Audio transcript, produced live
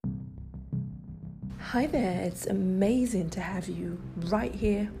Hi there, it's amazing to have you right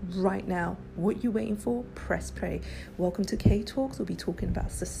here, right now. What you waiting for? Press play. Welcome to K Talks. We'll be talking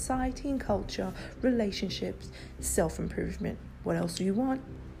about society and culture, relationships, self-improvement. What else do you want?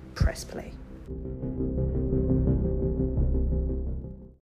 Press play.